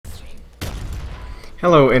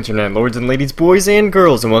Hello Internet lords and ladies, boys and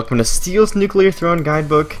girls, and welcome to Steel's Nuclear Throne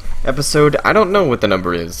Guidebook episode, I don't know what the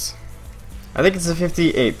number is. I think it's the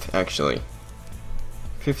 58th, actually.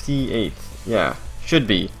 58th, yeah, should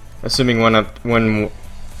be. Assuming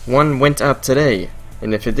one went up today.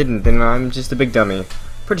 And if it didn't, then I'm just a big dummy.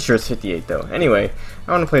 Pretty sure it's 58 though. Anyway,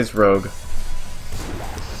 I want to play as Rogue.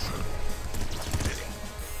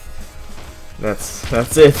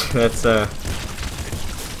 That's it. I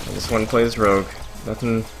just want to play as Rogue.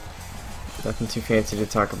 Nothing too fancy to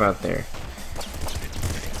talk about there.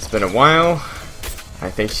 It's been a while.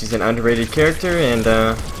 I think she's an underrated character, and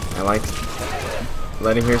I like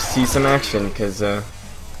letting her see some action, because, I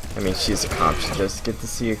mean, she's a cop. She does get to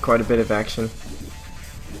see quite a bit of action.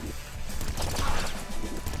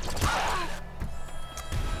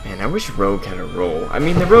 Man, I wish Rogue had a role. I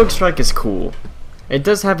mean, the Rogue Strike is cool. It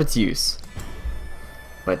does have its use.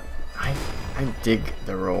 But I dig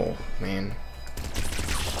the role, man.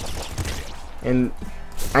 And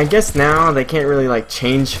I guess now they can't really like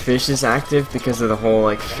change Fish's active because of the whole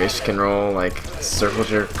like Fish can roll, like circle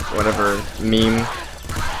jerk, whatever meme.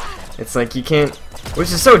 It's like you can't,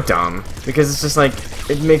 which is so dumb because it's just like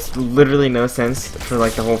it makes literally no sense for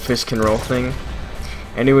like the whole Fish can roll thing,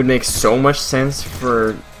 and it would make so much sense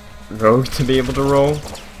for Rogue to be able to roll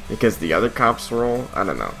because the other cops roll. I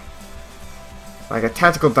don't know. Like a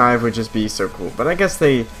tactical dive would just be so cool, but I guess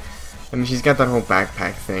they. I mean, she's got that whole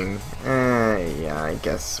backpack thing. Yeah, I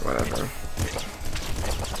guess, whatever.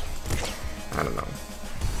 I don't know.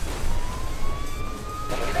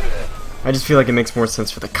 I just feel like it makes more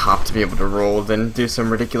sense for the cop to be able to roll than do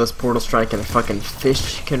some ridiculous portal strike and a fucking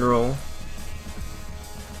Fish can roll.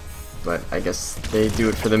 But I guess they do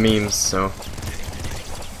it for the memes, so.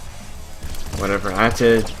 Whatever, I have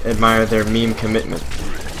to admire their meme commitment.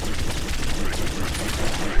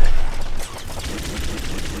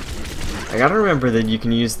 I gotta remember that you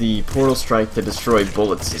can use the portal strike to destroy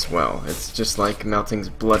bullets as well. It's just like Melting's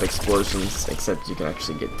blood explosions, except you can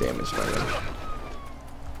actually get damaged by them.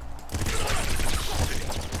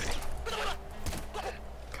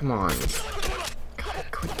 Come on. God,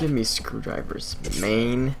 quit giving me screwdrivers,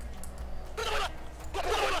 man.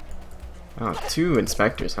 Oh, 2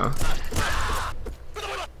 inspectors, huh?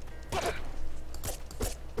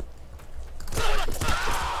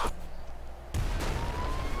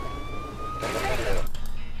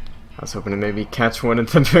 I was hoping to maybe catch one at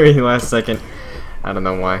the very last second. I don't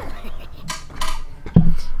know why.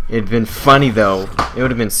 It'd been funny though. It would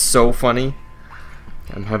have been so funny.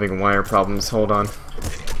 I'm having wire problems. Hold on.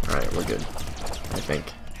 Alright, we're good. I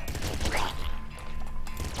think.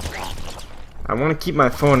 I want to keep my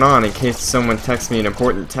phone on in case someone texts me an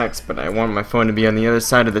important text, but I want my phone to be on the other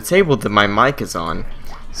side of the table that my mic is on.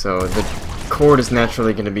 So the cord is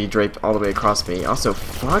naturally going to be draped all the way across me. Also,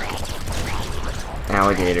 fuck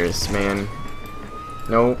alligators, man.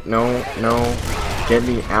 No, no, no. Get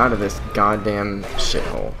me out of this goddamn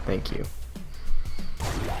shithole. Thank you.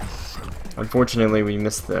 Unfortunately, we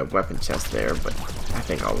missed the weapon chest there, but I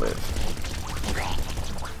think I'll live.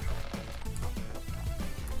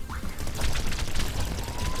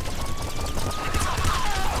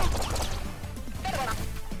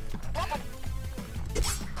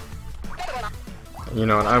 You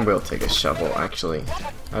know what? I will take a shovel, actually.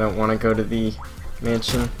 I don't want to go to the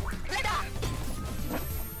mansion.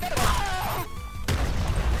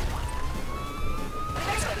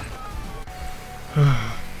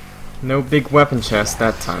 No big weapon chest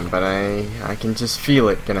that time, but I can just feel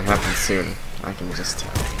it gonna happen soon. I can just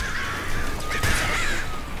tell.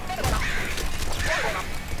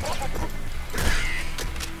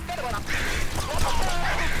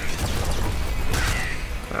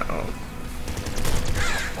 Uh-oh.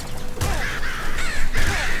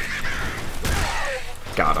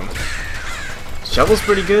 Got him. Shovel's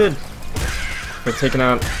pretty good for taking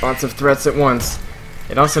out lots of threats at once.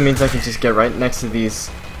 It also means I can just get right next to these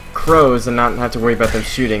crows and not have to worry about them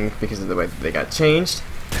shooting because of the way that they got changed.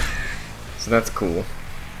 So that's cool.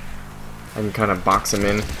 I can kind of box them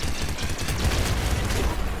in.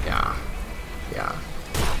 Yeah. Yeah.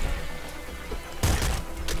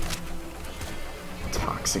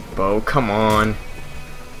 Toxic bow, come on.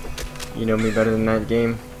 You know me better than that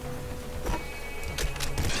game.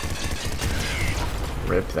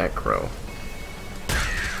 Rip that crow.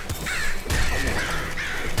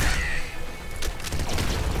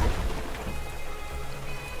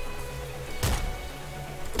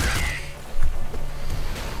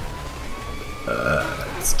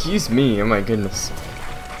 Excuse me, oh my goodness.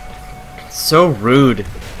 So rude.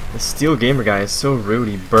 The Steel Gamer guy is so rude.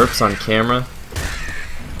 He burps on camera.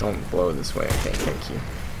 Don't blow this way, okay, thank you.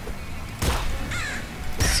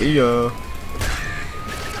 See ya.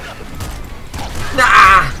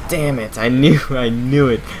 Damn it! I knew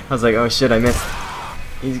it. I was like, oh shit, I missed.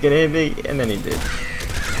 He's gonna hit me, and then he did.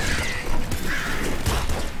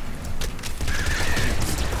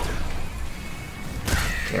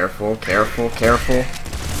 Careful, careful, careful.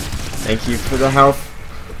 Thank you for the health.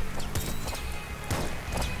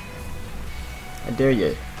 I dare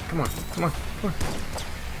you. Come on, come on, come on.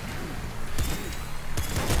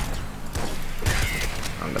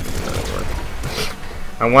 Oh, that doesn't work.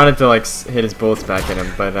 I wanted to like hit his bullets back at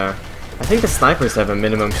him, but I think the snipers have a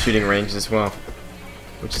minimum shooting range as well,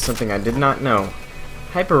 which is something I did not know.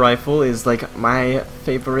 Hyper rifle is like my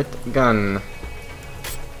favorite gun.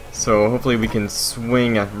 So hopefully we can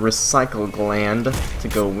swing a recycle gland to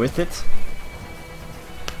go with it.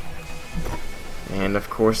 And of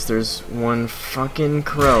course there's one fucking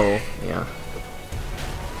crow. Yeah.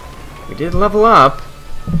 We did level up.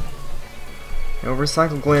 No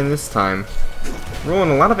recycle gland this time.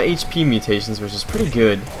 Rolling a lot of HP mutations, which is pretty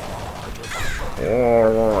good.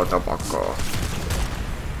 Oh, tobacco.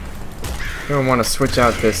 I'm gonna want to switch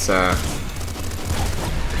out this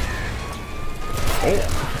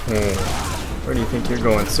where do you think you're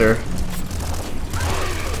going, sir?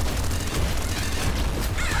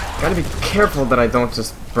 Gotta be careful that I don't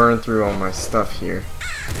just burn through all my stuff here.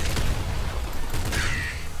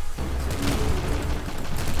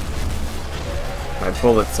 My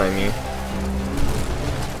bullets, I mean.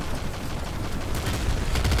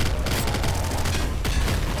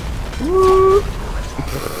 Woo!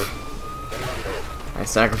 I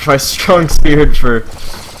sacrificed strong spirit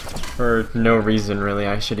for no reason, really.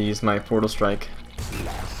 I should have used my portal strike.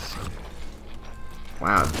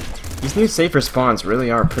 Wow, these new safer spawns really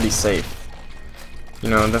are pretty safe. You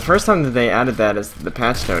know, the first time that they added that as the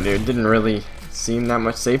patch note, it didn't really seem that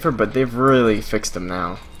much safer, but they've really fixed them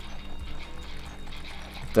now.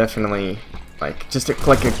 Definitely, like, just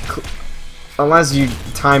allows you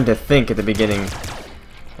time to think at the beginning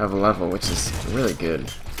of a level, which is really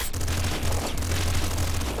good.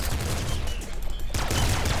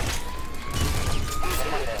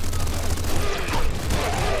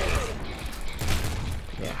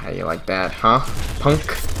 How you like that, huh? Punk?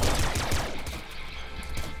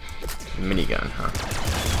 Minigun, huh?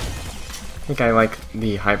 I think I like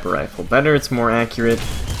the hyper rifle better, it's more accurate.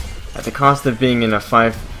 At the cost of being in a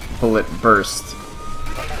 5-bullet burst,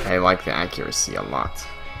 I like the accuracy a lot.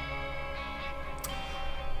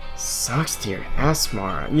 Sucks to your ass,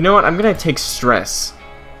 Mara. You know what? I'm gonna take stress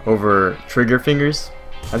over trigger fingers.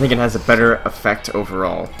 I think it has a better effect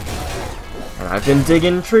overall. And I've been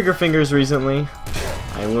digging trigger fingers recently,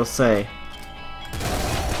 I will say.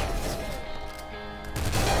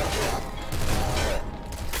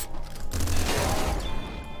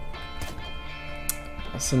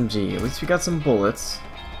 SMG, at least we got some bullets.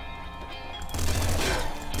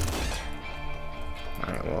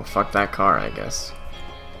 Alright, well, fuck that car, I guess.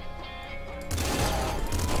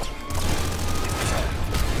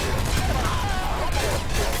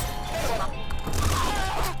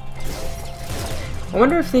 I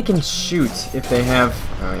wonder if they can shoot if they have...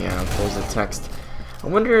 Oh yeah, there's a text. I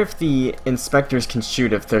wonder if the inspectors can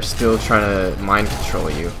shoot if they're still trying to mind control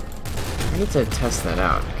you. I need to test that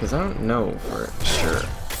out, because I don't know for sure.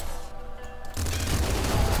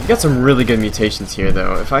 We've got some really good mutations here,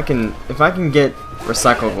 though. If I can get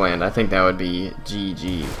Recycle Gland, I think that would be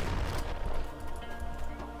GG.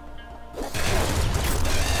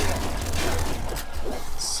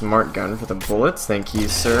 Smart gun for the bullets, thank you,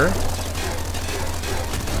 sir.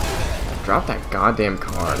 Drop that goddamn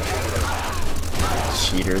card.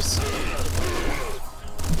 Cheaters.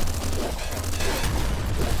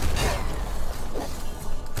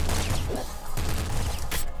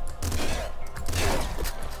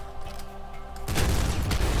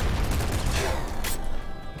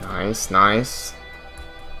 Nice, nice.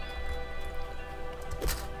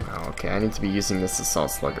 Wow, okay, I need to be using this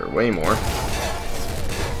assault slugger way more.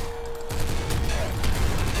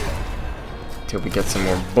 Until we get some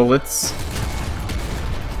more bullets.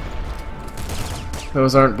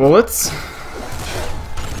 Those aren't bullets.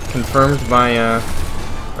 Confirmed by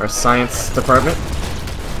our science department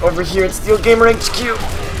over here at Steel Gamer HQ.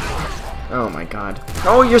 Oh my god.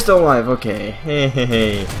 Oh, you're still alive. Okay. Hey, hey,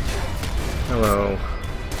 hey. Hello.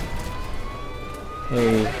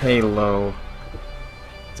 Hey, hey, low.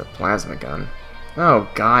 It's a plasma gun. Oh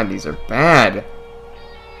god, these are bad.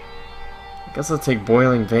 I guess I'll take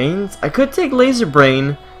Boiling Veins. I could take Laser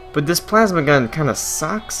Brain, but this plasma gun kind of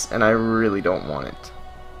sucks, and I really don't want it.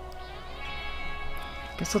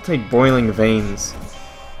 I guess I'll take Boiling Veins.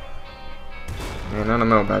 Man, I don't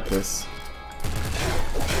know about this.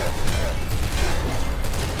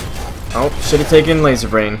 Oh, should have taken Laser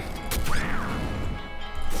Brain.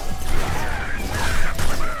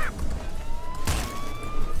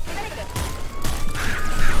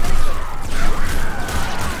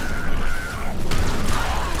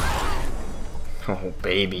 Oh,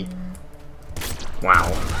 baby. Wow.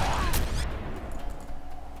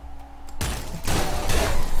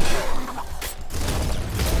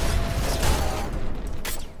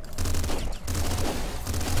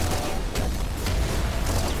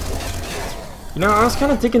 You know, I was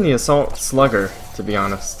kind of digging the Assault Slugger, to be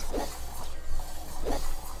honest.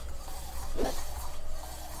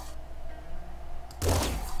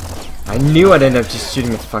 I knew I'd end up just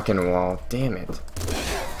shooting the fucking wall. Damn it.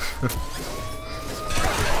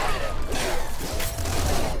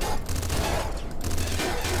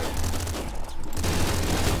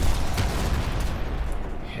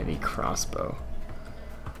 Heavy crossbow.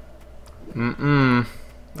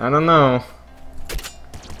 I don't know.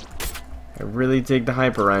 I really dig the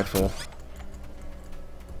hyper rifle.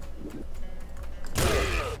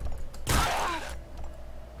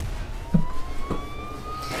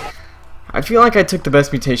 I feel like I took the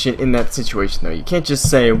best mutation in that situation though. You can't just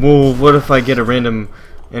say, well, what if I get a random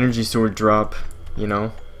energy sword drop, you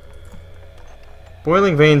know?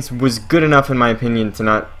 Boiling Veins was good enough in my opinion to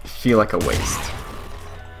not feel like a waste.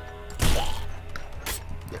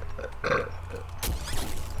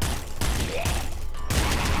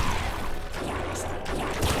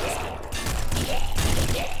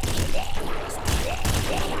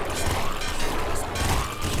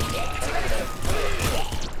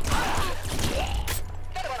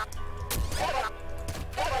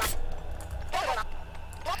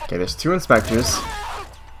 Okay, there's two inspectors.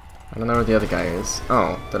 I don't know where the other guy is.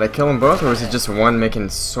 Oh, did I kill them both, or was it just one making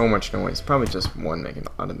so much noise? Probably just one making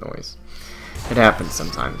a lot of noise. It happens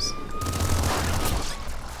sometimes.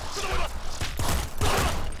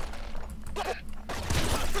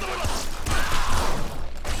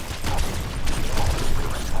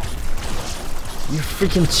 You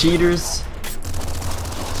freaking cheaters!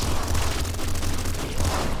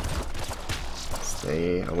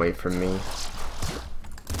 Stay away from me.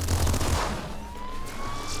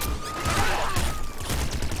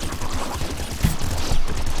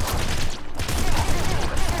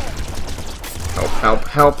 Help,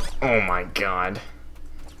 help! Oh my god.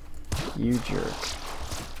 You jerk.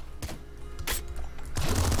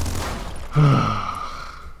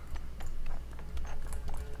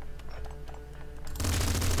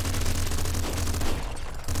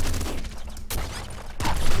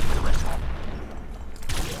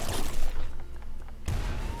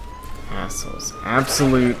 Assholes.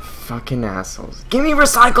 Absolute fucking assholes. Give me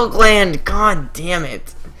Recycle Gland! God damn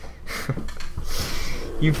it!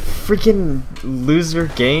 You freaking loser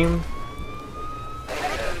game.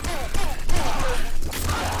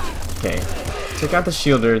 Okay, took out the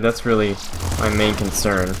shielder, that's really my main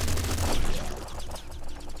concern.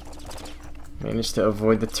 Managed to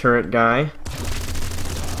avoid the turret guy.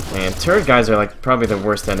 And turret guys are like probably the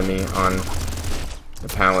worst enemy on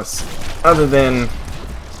the palace. Other than...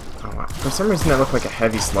 oh, wow. For some reason that looked like a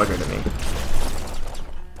heavy slugger to me.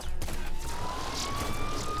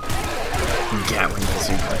 Gatling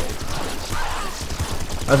bazooka.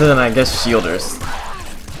 Other than, I guess, shielders.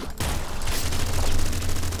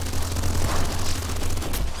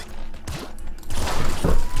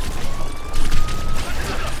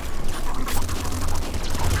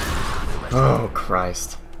 Oh,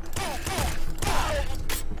 Christ.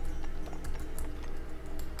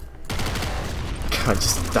 God,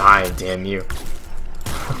 just die, damn you.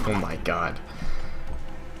 Oh my god.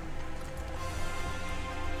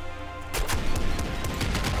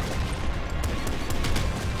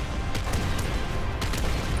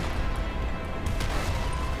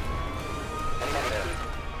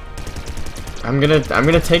 I'm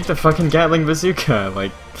gonna take the fucking Gatling bazooka.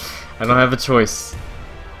 Like, I don't have a choice.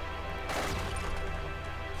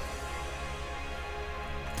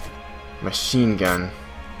 Machine gun.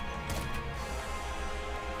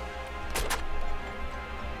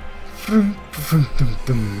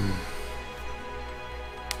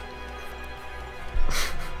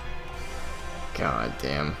 God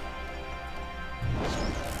damn.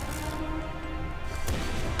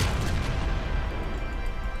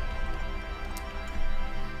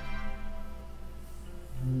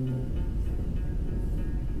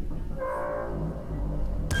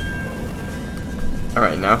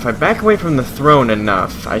 Alright, now if I back away from the throne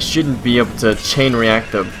enough, I shouldn't be able to chain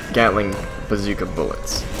react the Gatling bazooka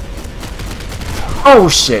bullets. Oh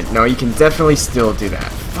shit, no, you can definitely still do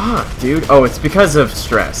that. Fuck, dude. Oh, it's because of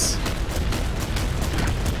stress.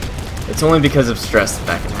 It's only because of stress that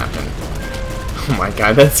that can happen. Oh my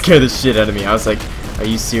god, that scared the shit out of me. I was like, are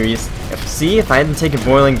you serious? If I hadn't taken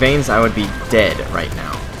Boiling Veins, I would be dead right now.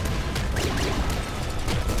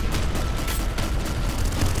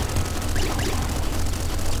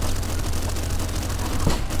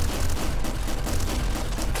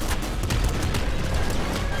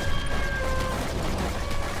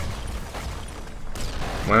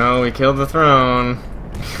 Well, we killed the throne.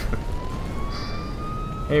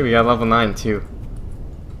 Hey, we got level 9 too.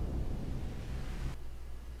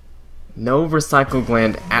 No recycle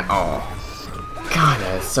gland at all. God,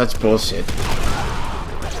 that is such bullshit.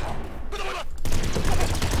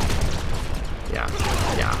 Yeah.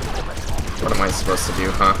 What am I supposed to do,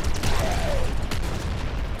 huh?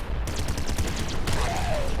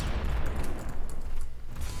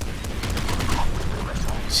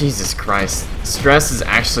 Jesus Christ. Stress is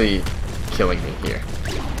actually killing me here.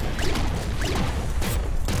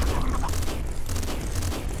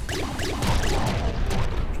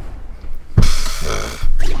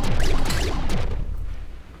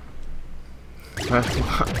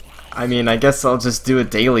 I mean, I guess I'll just do a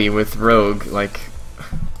daily with Rogue, like,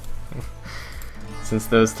 since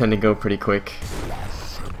those tend to go pretty quick.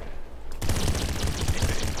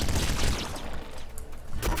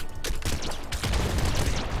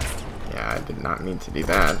 Yeah, I did not mean to do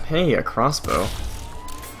that. Hey, a crossbow.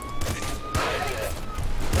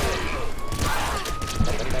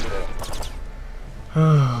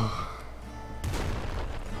 Oh.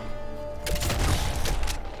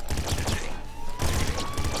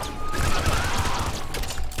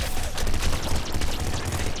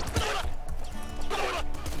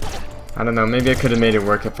 I don't know, maybe I could have made it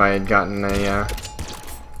work if I had gotten a,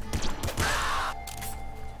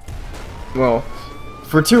 well,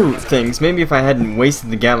 for two things. Maybe if I hadn't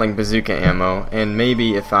wasted the Gatling bazooka ammo, and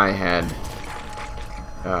maybe if I had,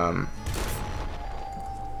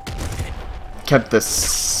 kept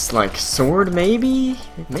this, like, sword, maybe?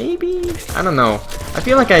 Maybe? I don't know. I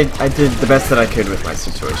feel like I did the best that I could with my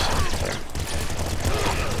situation there.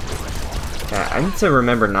 Okay, I need to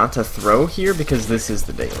remember not to throw here because this is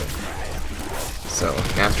the daily. So,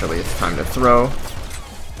 naturally, it's time to throw.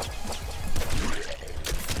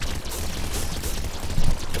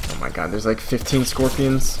 Oh my god, there's like 15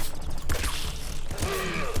 scorpions.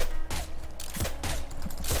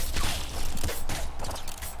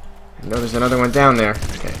 I know there's another one down there.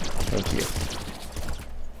 Okay, thank you.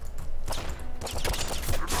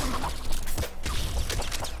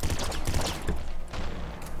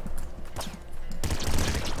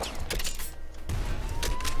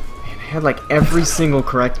 I had like every single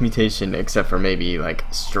correct mutation except for maybe like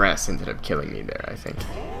stress ended up killing me there, I think.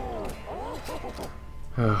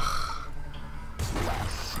 Ugh.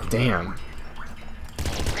 Damn.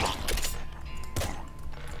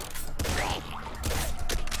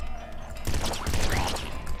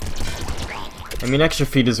 I mean, extra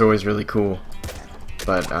feet is always really cool,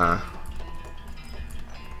 but I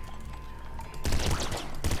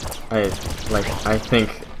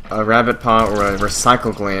think a rabbit paw or a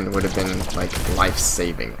recycle gland would have been like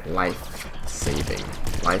life-saving, life-saving,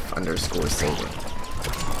 life_saving,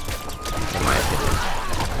 in my opinion.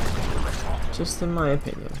 Just in my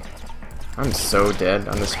opinion. I'm so dead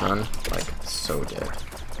on this run, like so dead.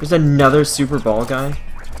 There's another super ball guy.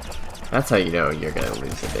 That's how you know you're gonna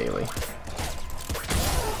lose a daily.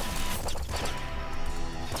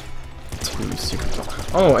 Two super ball.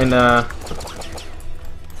 Oh, and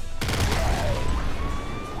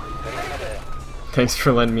thanks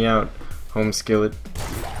for letting me out, Home Skillet.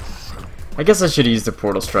 I guess I should use the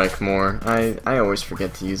Portal Strike more. I always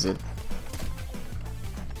forget to use it.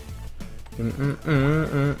 You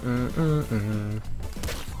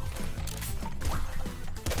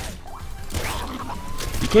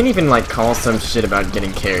can't even like call some shit about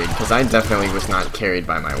getting carried, because I definitely was not carried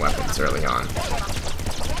by my weapons early on.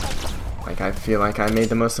 Like, I feel like I made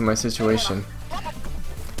the most of my situation.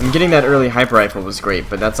 And getting that early hyper rifle was great,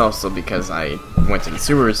 but that's also because I went to the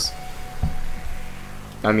sewers.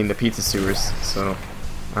 I mean the pizza sewers, so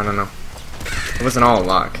I don't know. It wasn't all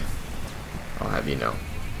luck, I'll have you know.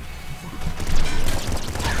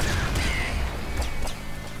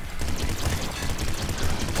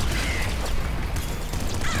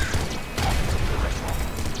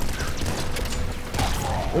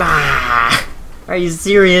 Ah! Are you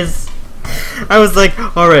serious? I was like,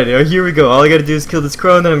 alright, here we go. All I gotta do is kill this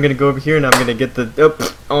crow, and then I'm gonna go over here, and I'm gonna get the...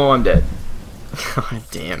 Oh, I'm dead. God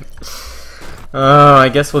damn. Oh, I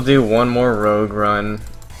guess we'll do one more rogue run.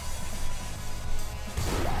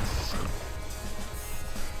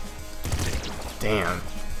 Damn.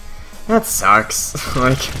 That sucks.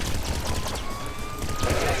 Like...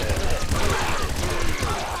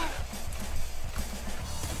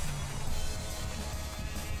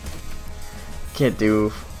 Can't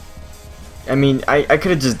do... I mean, I could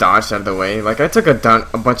have just dodged out of the way. Like, I took a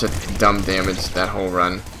bunch of dumb damage that whole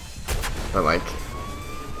run. But, like...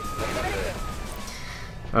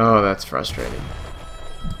 Oh, that's frustrating.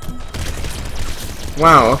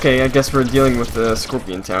 Wow, okay, I guess we're dealing with the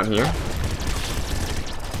Scorpion Town here.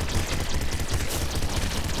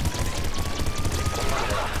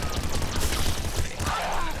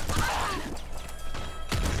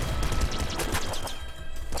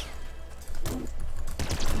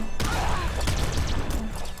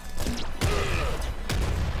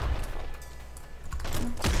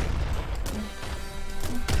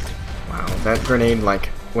 that grenade like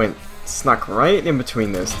snuck right in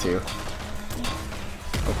between those two.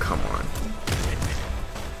 Oh, come on.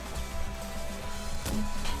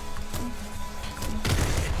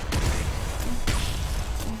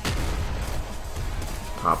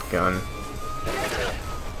 Pop gun.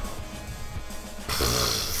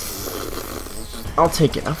 I'll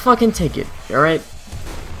take it. I'll fucking take it. Alright?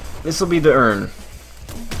 This'll be the urn.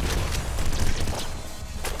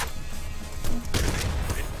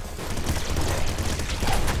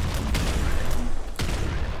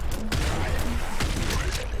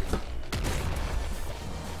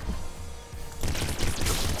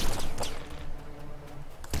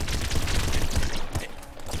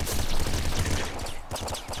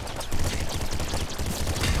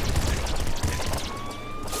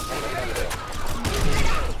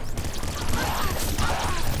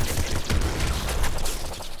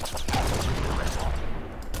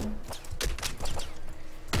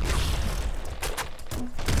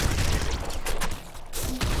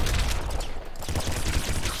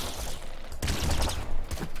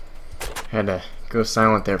 Had to go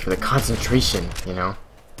silent there for the concentration, you know.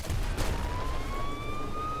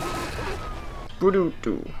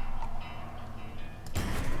 Boo-doo-doo.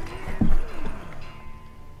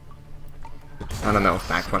 I don't know if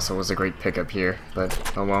back muscle was a great pickup here,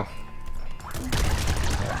 but oh well.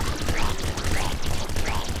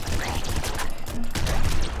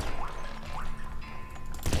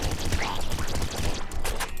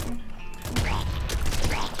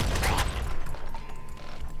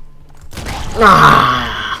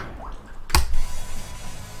 Ah!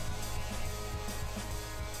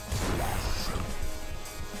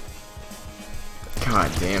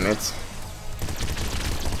 God damn it.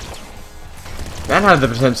 That had the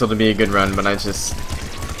potential to be a good run, but I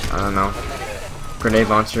don't know. Grenade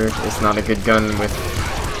launcher is not a good gun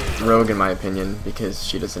with Rogue in my opinion, because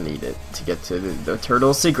she doesn't need it to get to the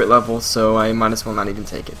turtle secret level, so I might as well not even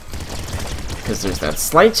take it. Because there's that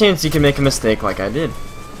slight chance you can make a mistake like I did.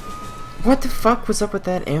 What the fuck was up with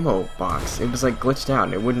that ammo box? It was like glitched out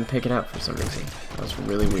and it wouldn't pick it up for some reason. That was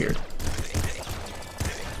really weird.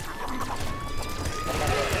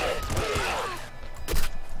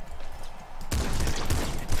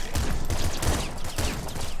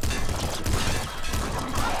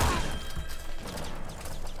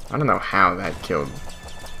 I don't know how that killed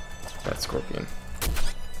that scorpion.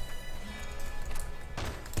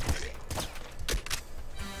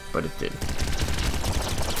 But it did.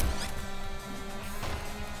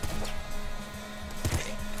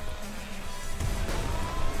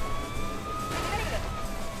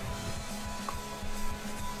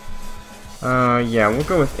 Yeah, we'll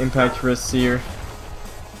go with impact risks here.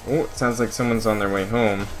 Oh, it sounds like someone's on their way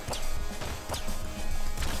home.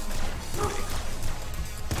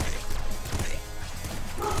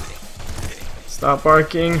 Stop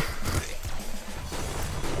barking.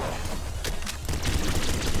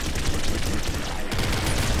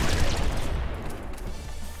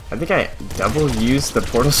 I think I double used the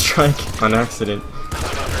portal strike on accident.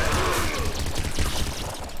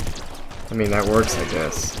 I mean, that works, I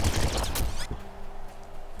guess.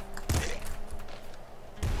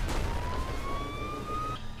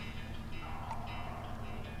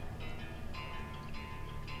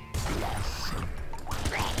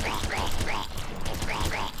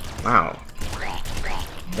 Wow.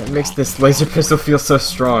 That makes this laser pistol feel so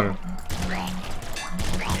strong.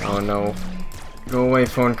 Oh no. Go away,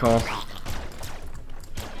 phone call.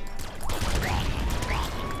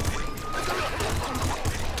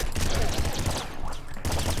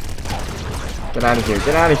 Get out of here,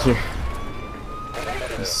 get out of here.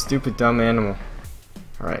 You stupid dumb animal.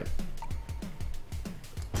 Alright.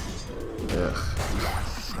 Ugh.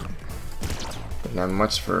 Didn't have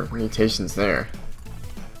much for mutations there.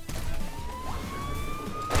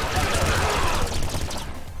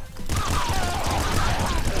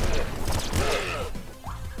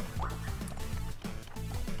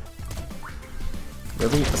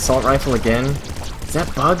 Really? Assault rifle again? Is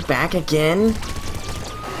that bug back again?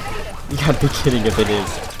 You gotta be kidding if it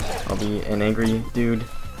is. I'll be an angry dude.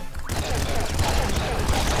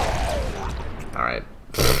 Alright.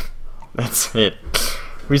 That's it.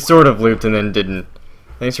 We sort of looped and then didn't.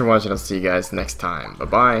 Thanks for watching. I'll see you guys next time.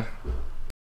 Bye-bye.